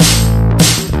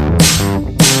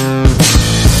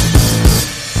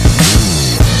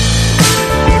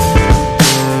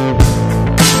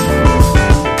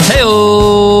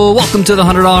Welcome to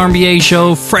the $100 MBA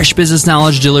Show, fresh business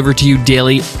knowledge delivered to you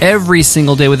daily, every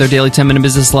single day with our daily 10-minute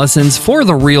business lessons for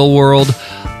the real world.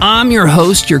 I'm your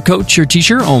host, your coach, your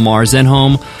teacher, Omar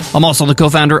Zenhom. I'm also the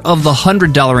co-founder of the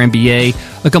 $100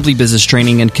 MBA, a complete business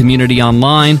training and community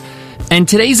online. And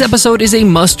today's episode is a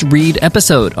must-read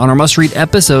episode. On our must-read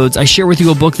episodes, I share with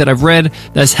you a book that I've read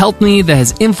that has helped me, that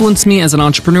has influenced me as an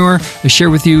entrepreneur. I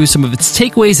share with you some of its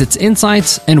takeaways, its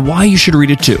insights, and why you should read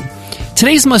it too.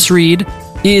 Today's must-read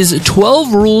is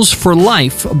 12 Rules for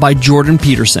Life by Jordan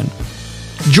Peterson.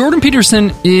 Jordan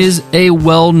Peterson is a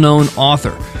well-known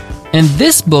author, and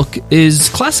this book is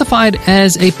classified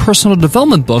as a personal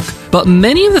development book, but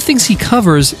many of the things he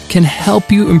covers can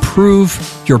help you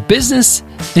improve your business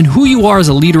and who you are as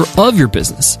a leader of your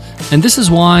business. And this is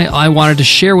why I wanted to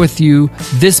share with you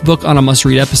this book on a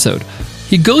must-read episode.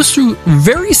 He goes through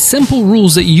very simple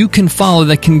rules that you can follow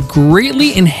that can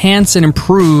greatly enhance and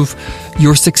improve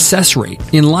your success rate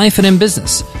in life and in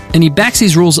business. And he backs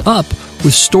these rules up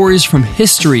with stories from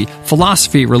history,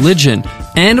 philosophy, religion,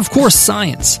 and of course,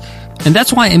 science. And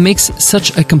that's why it makes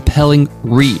such a compelling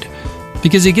read,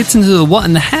 because it gets into the what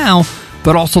and the how,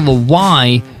 but also the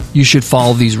why you should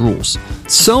follow these rules.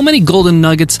 So many golden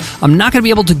nuggets. I'm not going to be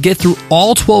able to get through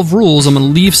all 12 rules. I'm going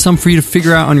to leave some for you to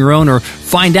figure out on your own or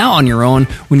find out on your own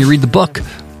when you read the book.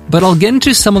 But I'll get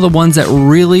into some of the ones that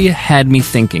really had me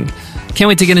thinking. Can't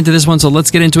wait to get into this one, so let's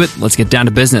get into it. Let's get down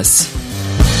to business.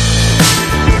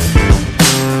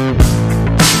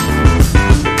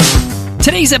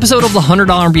 Today's episode of the $100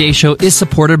 MBA Show is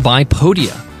supported by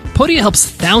Podia. Podia helps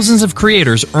thousands of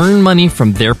creators earn money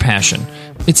from their passion.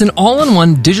 It's an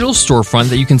all-in-one digital storefront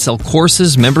that you can sell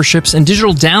courses, memberships, and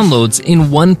digital downloads in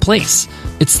one place.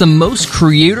 It's the most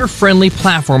creator-friendly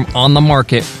platform on the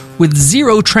market with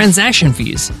zero transaction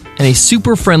fees and a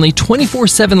super friendly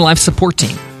 24/7 live support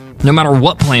team, no matter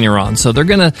what plan you're on. So they're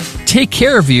going to take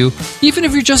care of you even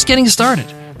if you're just getting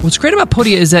started. What's great about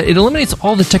Podia is that it eliminates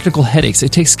all the technical headaches.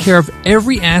 It takes care of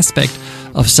every aspect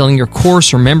of selling your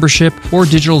course or membership or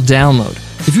digital download.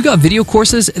 If you got video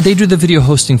courses, they do the video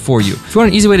hosting for you. If you want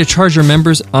an easy way to charge your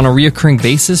members on a reoccurring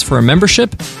basis for a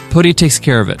membership, Podia takes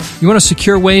care of it. You want a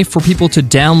secure way for people to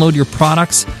download your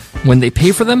products when they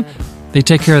pay for them? They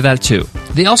take care of that too.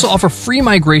 They also offer free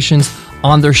migrations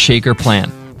on their Shaker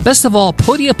plan. Best of all,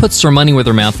 Podia puts their money where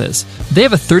their mouth is. They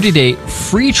have a 30-day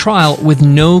free trial with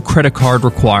no credit card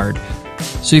required.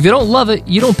 So if you don't love it,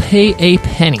 you don't pay a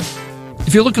penny.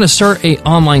 If you're looking to start an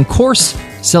online course,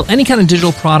 sell any kind of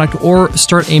digital product, or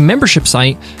start a membership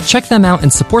site, check them out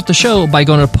and support the show by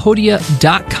going to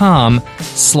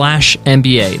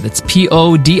podia.com/MBA. That's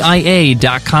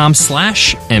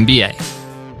PODIA.com/MBA.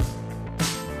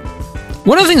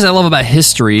 One of the things I love about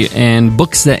history and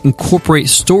books that incorporate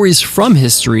stories from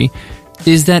history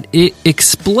is that it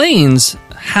explains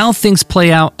how things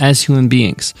play out as human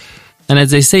beings. And as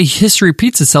they say, history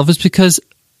repeats itself is because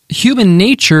human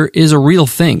nature is a real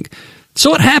thing.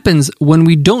 So what happens when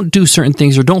we don't do certain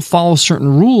things or don't follow certain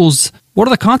rules? What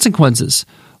are the consequences?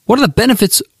 What are the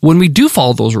benefits when we do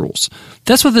follow those rules?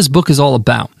 That's what this book is all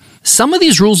about. Some of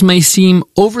these rules may seem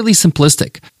overly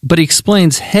simplistic, but he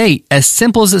explains, hey, as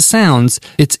simple as it sounds,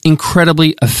 it's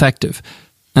incredibly effective.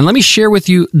 And let me share with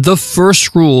you the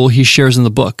first rule he shares in the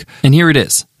book. And here it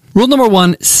is. Rule number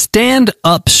 1, stand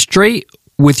up straight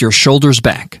with your shoulders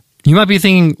back. You might be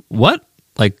thinking, what?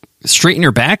 Like straighten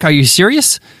your back? Are you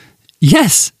serious?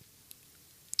 Yes.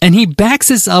 And he backs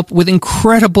this up with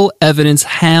incredible evidence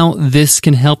how this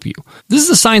can help you. This is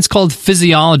a science called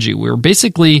physiology, where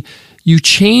basically you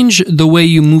change the way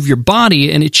you move your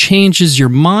body and it changes your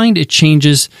mind, it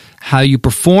changes how you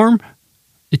perform,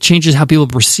 it changes how people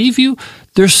perceive you.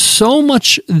 There's so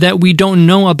much that we don't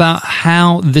know about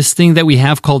how this thing that we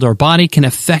have called our body can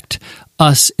affect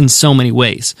us in so many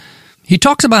ways. He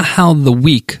talks about how the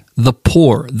weak, the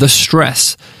poor, the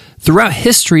stress throughout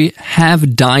history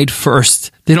have died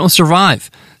first. They don't survive.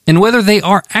 And whether they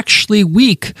are actually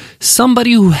weak,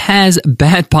 somebody who has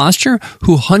bad posture,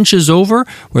 who hunches over,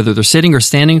 whether they're sitting or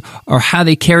standing, or how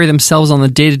they carry themselves on a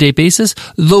day-to-day basis,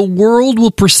 the world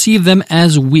will perceive them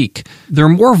as weak. They're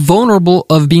more vulnerable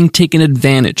of being taken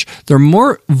advantage. They're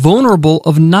more vulnerable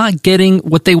of not getting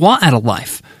what they want out of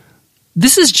life.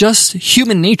 This is just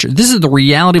human nature. This is the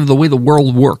reality of the way the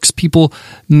world works. People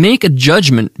make a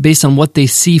judgment based on what they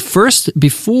see first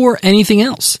before anything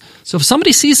else. So if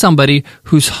somebody sees somebody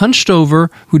who's hunched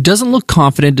over, who doesn't look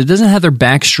confident, that doesn't have their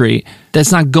back straight,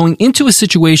 that's not going into a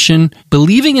situation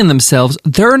believing in themselves,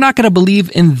 they're not going to believe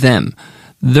in them.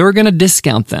 They're going to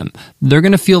discount them. They're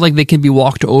going to feel like they can be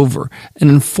walked over. And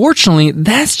unfortunately,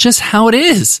 that's just how it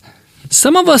is.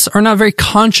 Some of us are not very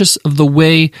conscious of the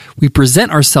way we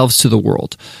present ourselves to the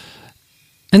world.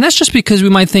 And that's just because we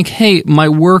might think, hey, my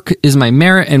work is my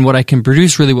merit and what I can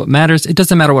produce really what matters. It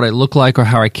doesn't matter what I look like or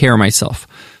how I carry myself.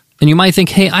 And you might think,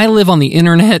 hey, I live on the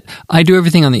internet. I do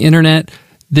everything on the internet.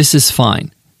 This is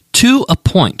fine. To a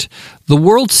point. The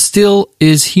world still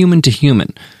is human to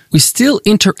human. We still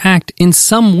interact in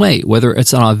some way, whether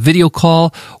it's on a video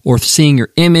call or seeing your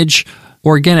image,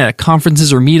 or again at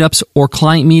conferences or meetups or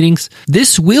client meetings.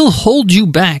 This will hold you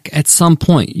back at some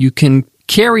point. You can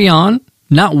carry on,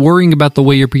 not worrying about the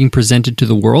way you're being presented to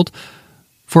the world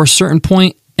for a certain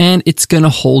point, and it's going to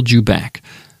hold you back.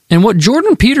 And what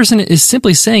Jordan Peterson is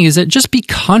simply saying is that just be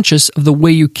conscious of the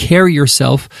way you carry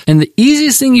yourself, and the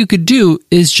easiest thing you could do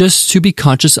is just to be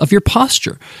conscious of your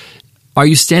posture. Are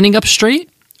you standing up straight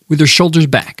with your shoulders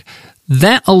back?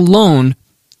 That alone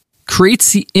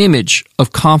creates the image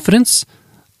of confidence,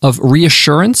 of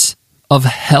reassurance, of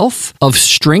health, of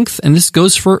strength, and this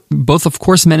goes for both, of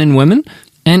course, men and women,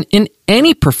 and in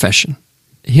any profession.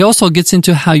 He also gets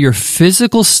into how your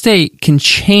physical state can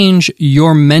change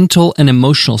your mental and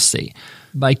emotional state.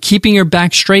 By keeping your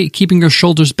back straight, keeping your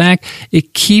shoulders back,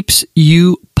 it keeps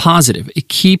you positive. It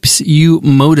keeps you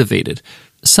motivated.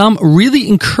 Some really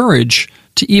encourage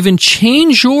to even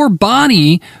change your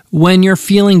body when you're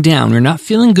feeling down. You're not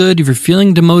feeling good. If you're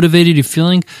feeling demotivated, you're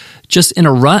feeling just in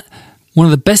a rut, one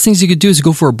of the best things you could do is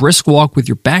go for a brisk walk with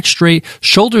your back straight,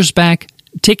 shoulders back,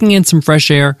 taking in some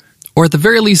fresh air, or at the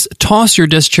very least, toss your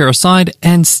desk chair aside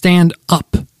and stand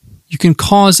up. You can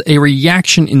cause a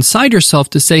reaction inside yourself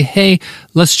to say, hey,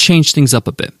 let's change things up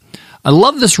a bit. I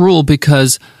love this rule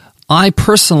because I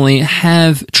personally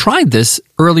have tried this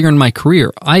earlier in my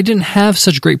career. I didn't have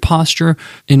such great posture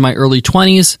in my early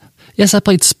 20s. Yes, I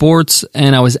played sports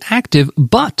and I was active,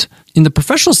 but in the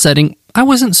professional setting, I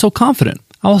wasn't so confident.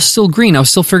 I was still green. I was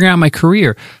still figuring out my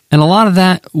career. And a lot of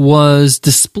that was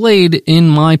displayed in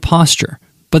my posture.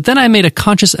 But then I made a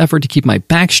conscious effort to keep my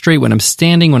back straight when I'm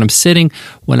standing, when I'm sitting,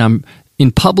 when I'm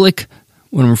in public,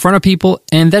 when I'm in front of people,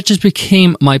 and that just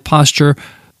became my posture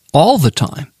all the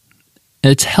time.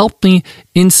 And it's helped me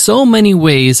in so many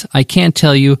ways, I can't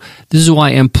tell you. This is why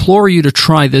I implore you to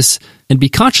try this and be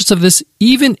conscious of this,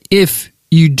 even if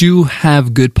you do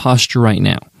have good posture right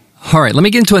now. All right, let me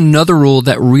get into another rule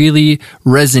that really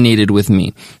resonated with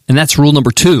me, and that's rule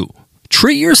number 2.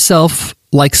 Treat yourself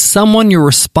like someone you're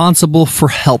responsible for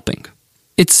helping.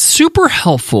 It's super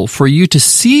helpful for you to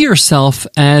see yourself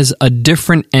as a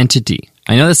different entity.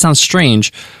 I know that sounds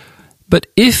strange, but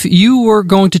if you were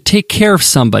going to take care of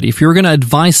somebody, if you were going to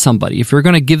advise somebody, if you're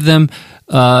going to give them,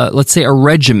 let's say, a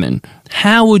regimen,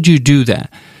 how would you do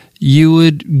that? You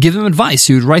would give them advice.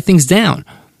 You would write things down.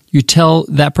 You tell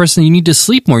that person you need to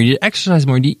sleep more, you need to exercise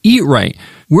more, you need to eat right.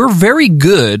 We're very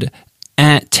good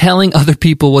at telling other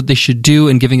people what they should do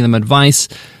and giving them advice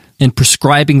and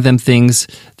prescribing them things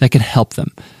that can help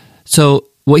them. So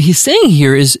what he's saying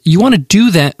here is you want to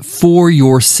do that for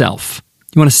yourself.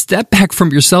 You want to step back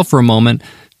from yourself for a moment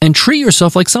and treat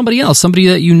yourself like somebody else, somebody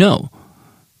that you know.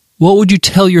 What would you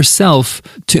tell yourself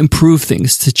to improve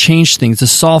things, to change things, to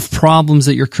solve problems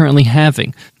that you're currently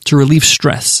having, to relieve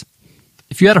stress?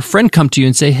 If you had a friend come to you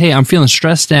and say, hey, I'm feeling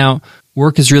stressed out,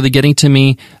 work is really getting to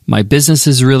me, my business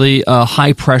is really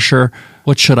high pressure,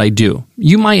 what should I do?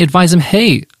 You might advise them,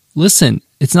 hey, listen,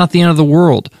 it's not the end of the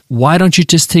world. Why don't you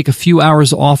just take a few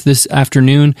hours off this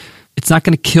afternoon? It's not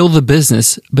going to kill the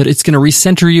business, but it's going to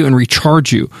recenter you and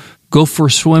recharge you. Go for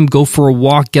a swim, go for a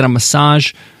walk, get a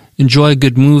massage, enjoy a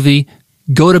good movie,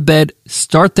 go to bed,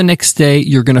 start the next day,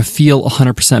 you're going to feel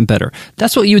 100% better.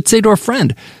 That's what you would say to a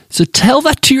friend. So tell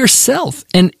that to yourself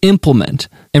and implement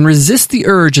and resist the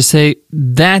urge to say,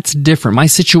 that's different. My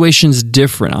situation's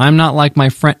different. I'm not like my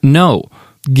friend. No,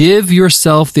 give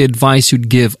yourself the advice you'd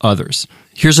give others.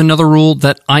 Here's another rule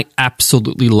that I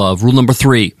absolutely love. Rule number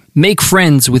 3, make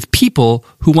friends with people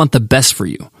who want the best for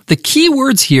you. The key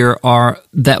words here are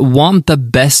that want the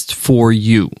best for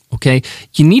you, okay?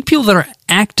 You need people that are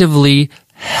actively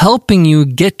helping you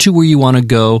get to where you want to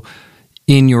go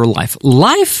in your life.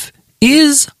 Life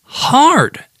is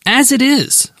hard, as it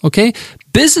is, okay?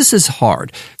 Business is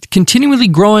hard. Continually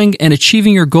growing and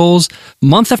achieving your goals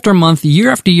month after month,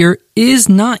 year after year is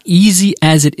not easy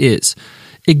as it is.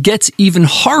 It gets even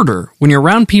harder when you're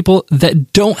around people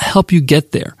that don't help you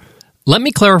get there. Let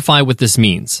me clarify what this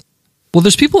means. Well,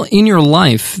 there's people in your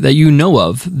life that you know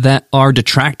of that are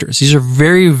detractors. These are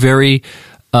very, very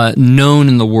known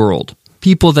in the world.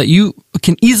 People that you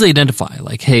can easily identify.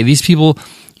 Like, hey, these people,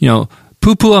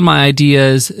 poo-poo on my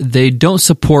ideas. They don't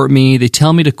support me. They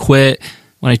tell me to quit.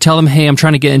 When I tell them, hey, I'm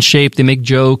trying to get in shape, they make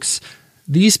jokes.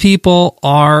 These people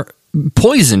are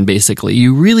poison, basically.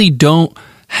 You really don't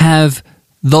have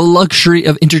the luxury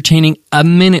of entertaining a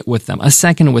minute with them, a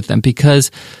second with them,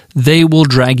 because they will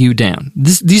drag you down.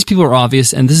 These people are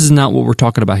obvious, and this is not what we're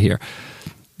talking about here.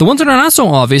 The ones that are not so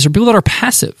obvious are people that are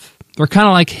passive. They're kind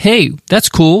of like, hey, that's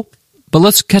cool, but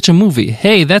let's catch a movie.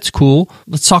 Hey, that's cool.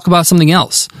 Let's talk about something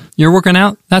else. You're working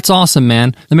out? That's awesome,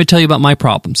 man. Let me tell you about my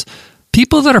problems.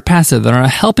 People that are passive, that are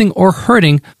not helping or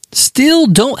hurting, still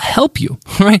don't help you,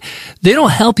 right? They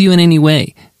don't help you in any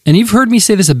way. And you've heard me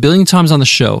say this a billion times on the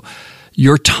show.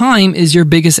 Your time is your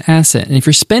biggest asset. And if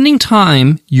you're spending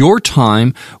your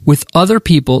time with other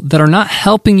people that are not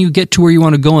helping you get to where you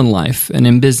want to go in life and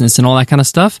in business and all that kind of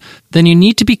stuff, then you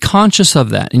need to be conscious of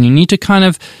that. And you need to kind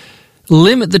of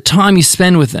limit the time you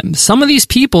spend with them. Some of these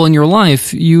people in your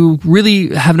life, you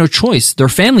really have no choice. They're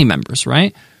family members,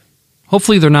 right?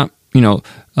 Hopefully they're not,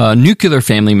 nuclear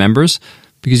family members,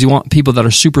 because you want people that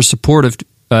are super supportive,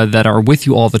 that are with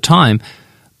you all the time.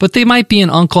 But they might be an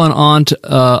uncle and aunt,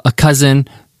 a cousin,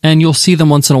 and you'll see them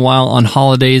once in a while on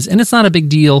holidays, and it's not a big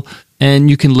deal, and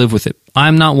you can live with it.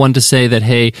 I'm not one to say that,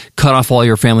 hey, cut off all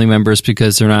your family members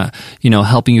because they're not,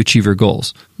 helping you achieve your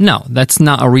goals. No, that's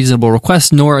not a reasonable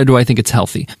request, nor do I think it's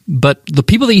healthy. But the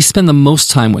people that you spend the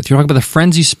most time with, you're talking about the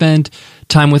friends you spend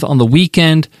time with on the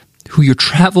weekend, who you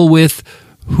travel with,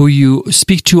 who you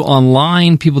speak to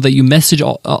online, people that you message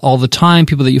all the time,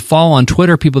 people that you follow on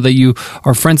Twitter, people that you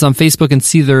are friends on Facebook and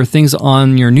see their things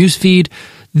on your newsfeed.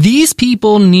 These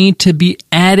people need to be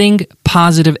adding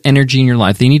positive energy in your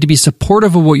life. They need to be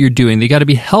supportive of what you're doing. They got to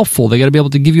be helpful. They got to be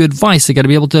able to give you advice. They got to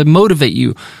be able to motivate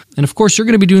you. And of course, you're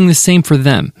going to be doing the same for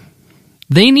them.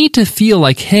 They need to feel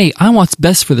like, hey, I want what's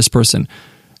best for this person.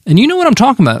 And you know what I'm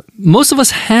talking about. Most of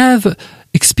us have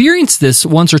experienced this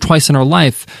once or twice in our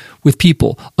life with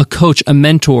people, a coach, a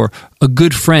mentor, a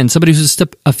good friend, somebody who's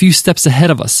a few steps ahead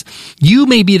of us. You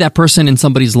may be that person in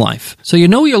somebody's life. So you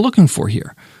know what you're looking for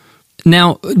here.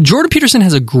 Now, Jordan Peterson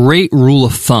has a great rule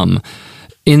of thumb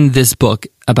in this book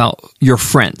about your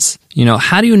friends.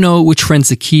 How do you know which friends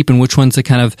to keep and which ones to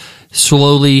kind of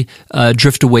slowly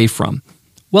drift away from?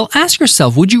 Well, ask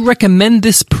yourself, would you recommend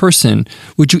this person?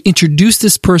 Would you introduce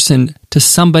this person to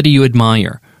somebody you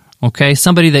admire? Okay,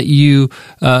 somebody that you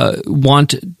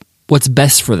want what's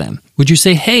best for them. Would you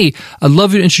say, hey, I'd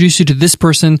love to introduce you to this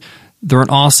person. They're an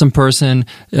awesome person.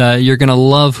 You're going to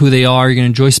love who they are. You're going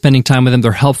to enjoy spending time with them.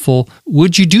 They're helpful.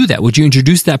 Would you do that? Would you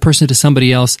introduce that person to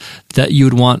somebody else that you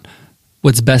would want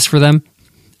what's best for them?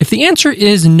 If the answer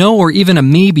is no or even a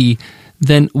maybe,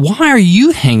 then why are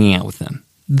you hanging out with them?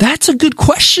 That's a good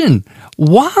question.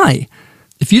 Why?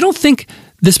 If you don't think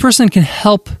this person can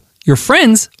help your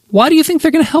friends, why do you think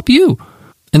they're going to help you?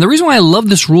 And the reason why I love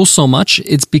this rule so much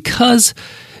is because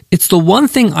it's the one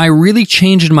thing I really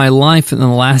changed in my life in the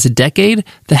last decade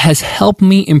that has helped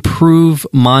me improve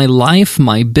my life,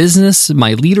 my business,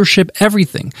 my leadership,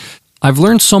 everything. I've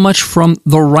learned so much from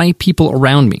the right people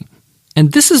around me.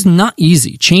 And this is not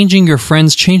easy. Changing your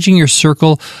friends, changing your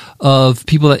circle of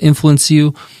people that influence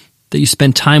you, that you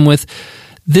spend time with.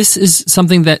 This is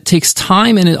something that takes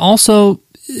time, and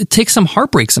it takes some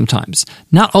heartbreak sometimes.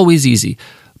 Not always easy,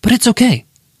 but it's okay.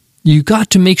 You got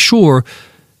to make sure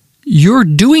you're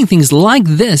doing things like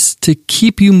this to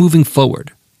keep you moving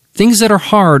forward. Things that are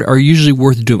hard are usually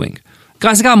worth doing.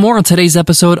 Guys, I got more on today's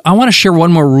episode. I want to share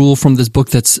one more rule from this book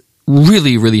that's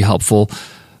really, really helpful.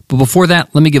 But before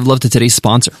that, let me give love to today's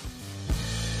sponsor.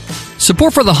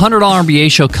 Support for the $100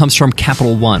 MBA show comes from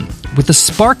Capital One. With the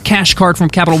Spark Cash Card from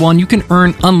Capital One, you can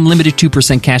earn unlimited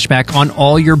 2% cash back on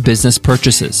all your business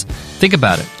purchases. Think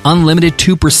about it. Unlimited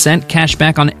 2% cash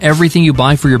back on everything you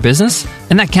buy for your business?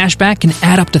 And that cash back can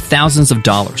add up to thousands of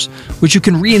dollars, which you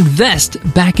can reinvest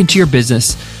back into your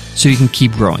business so you can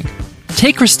keep growing.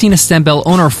 Take Christina Stembel,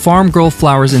 owner of Farm Girl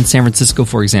Flowers in San Francisco,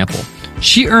 for example.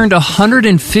 She earned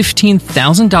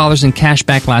 $115,000 in cash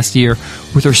back last year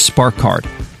with her Spark Card.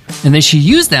 And then she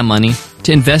used that money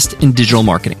to invest in digital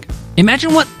marketing.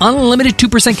 Imagine what unlimited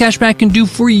 2% cashback can do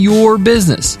for your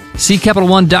business. See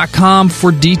CapitalOne.com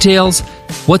for details.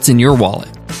 What's in your wallet?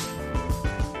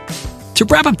 To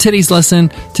wrap up today's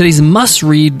lesson, today's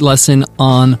must-read lesson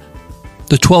on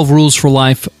the 12 Rules for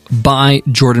Life by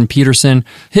Jordan Peterson.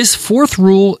 His fourth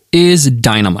rule is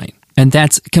dynamite, and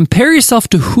that's compare yourself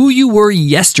to who you were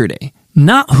yesterday,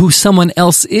 not who someone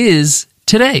else is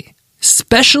today.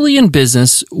 Especially in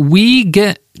business, we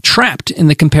get trapped in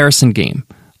the comparison game.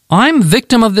 I'm a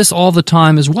victim of this all the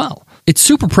time as well. It's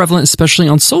super prevalent, especially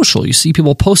on social. You see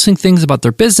people posting things about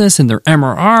their business and their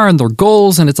MRR and their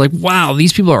goals, and it's like, wow,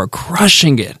 these people are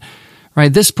crushing it,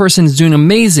 right? This person is doing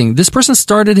amazing. This person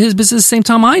started his business the same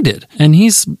time I did, and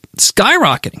he's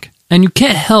skyrocketing. And you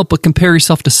can't help but compare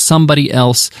yourself to somebody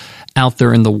else out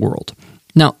there in the world.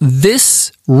 Now,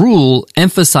 this rule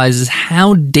emphasizes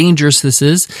how dangerous this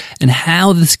is and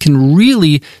how this can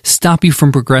really stop you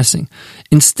from progressing.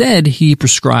 Instead, he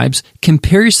prescribes,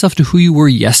 compare yourself to who you were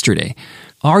yesterday.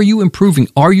 Are you improving?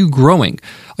 Are you growing?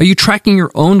 Are you tracking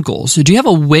your own goals? Do you have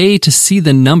a way to see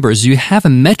the numbers? Do you have a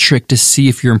metric to see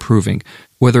if you're improving?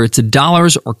 Whether it's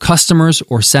dollars or customers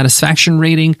or satisfaction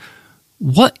rating,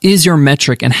 what is your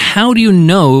metric and how do you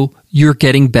know you're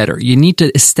getting better? You need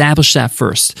to establish that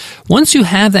first. Once you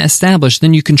have that established,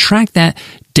 then you can track that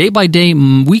day by day,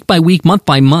 week by week, month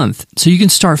by month, so you can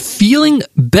start feeling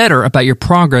better about your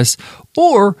progress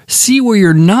or see where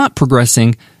you're not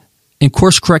progressing and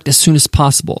course correct as soon as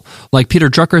possible. Like Peter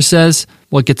Drucker says,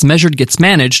 what gets measured gets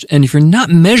managed, and if you're not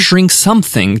measuring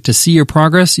something to see your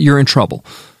progress, you're in trouble.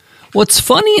 What's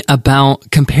funny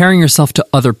about comparing yourself to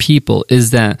other people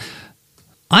is that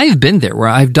I've been there where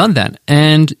I've done that.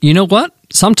 And you know what?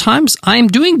 Sometimes I'm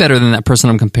doing better than that person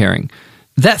I'm comparing.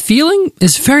 That feeling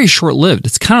is very short-lived.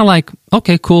 It's kind of like,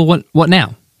 okay, cool, what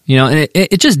now? And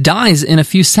it just dies in a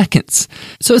few seconds.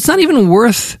 So it's not even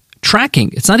worth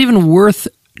tracking. It's not even worth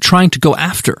trying to go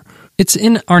after. It's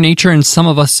in our nature, and some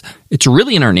of us, it's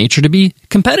really in our nature to be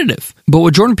competitive. But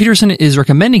what Jordan Peterson is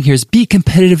recommending here is be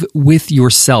competitive with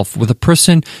yourself, with the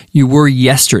person you were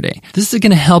yesterday. This is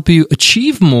going to help you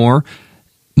achieve more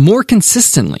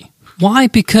consistently. Why?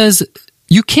 Because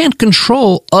you can't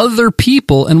control other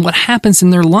people and what happens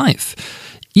in their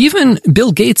life. Even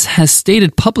Bill Gates has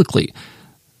stated publicly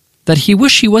that he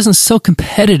wished he wasn't so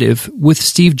competitive with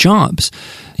Steve Jobs.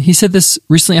 He said this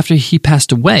recently after he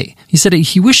passed away. He said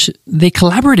he wished they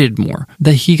collaborated more,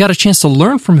 that he got a chance to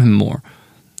learn from him more.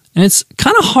 And it's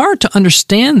kind of hard to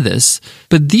understand this,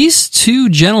 but these two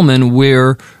gentlemen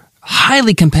were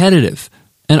highly competitive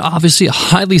and obviously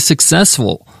highly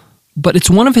successful, but it's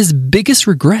one of his biggest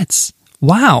regrets.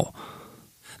 Wow.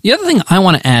 The other thing I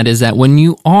want to add is that when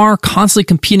you are constantly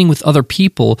competing with other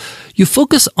people, you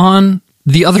focus on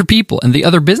the other people and the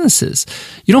other businesses.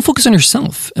 You don't focus on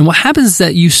yourself. And what happens is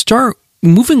that you start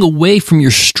moving away from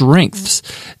your strengths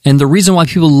and the reason why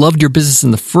people loved your business in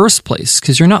the first place,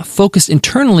 because you're not focused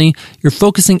internally, you're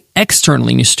focusing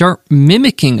externally, and you start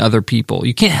mimicking other people.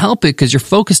 You can't help it because you're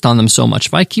focused on them so much.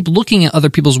 If I keep looking at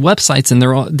other people's websites and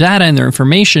their data and their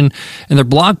information and their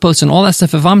blog posts and all that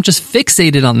stuff, if I'm just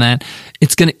fixated on that,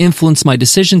 it's going to influence my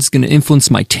decisions, it's going to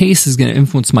influence my taste, it's going to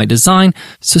influence my design.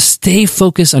 So stay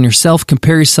focused on yourself,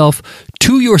 compare yourself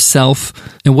to yourself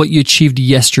and what you achieved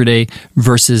yesterday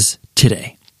versus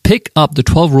today. Pick up The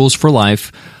 12 Rules for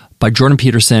Life by Jordan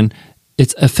Peterson.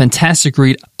 It's a fantastic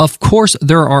read. Of course,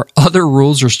 there are other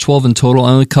rules. There's 12 in total.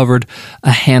 I only covered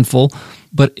a handful,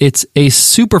 but it's a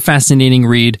super fascinating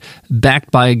read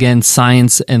backed by, again,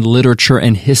 science and literature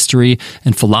and history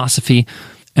and philosophy.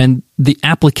 And the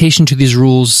application to these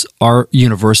rules are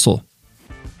universal.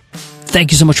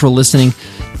 Thank you so much for listening.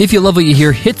 If you love what you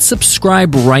hear, hit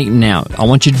subscribe right now. I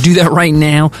want you to do that right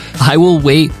now. I will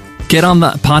wait. Get on the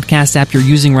podcast app you're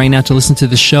using right now to listen to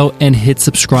the show and hit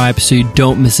subscribe so you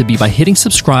don't miss a beat. By hitting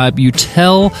subscribe, you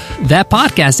tell that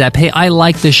podcast app, hey, I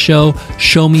like this show.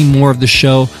 Show me more of the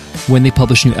show when they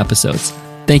publish new episodes.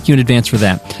 Thank you in advance for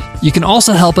that. You can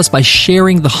also help us by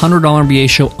sharing the $100 MBA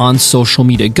show on social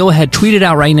media. Go ahead, tweet it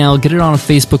out right now, get it on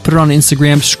Facebook, put it on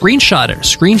Instagram, screenshot it.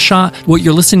 Screenshot what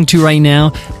you're listening to right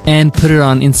now and put it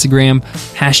on Instagram.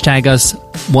 Hashtag us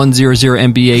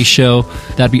 100MBA show.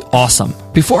 That'd be awesome.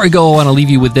 Before I go, I want to leave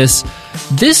you with this.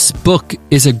 This book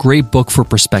is a great book for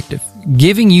perspective,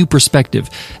 giving you perspective.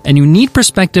 And you need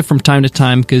perspective from time to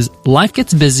time because life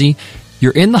gets busy,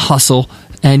 you're in the hustle,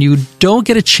 and you don't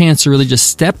get a chance to really just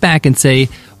step back and say,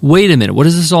 wait a minute, what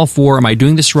is this all for? Am I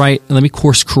doing this right? Let me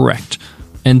course correct.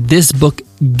 And this book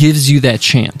gives you that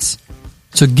chance.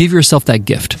 So give yourself that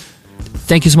gift.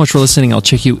 Thank you so much for listening. I'll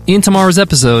check you in tomorrow's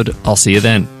episode. I'll see you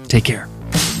then. Take care.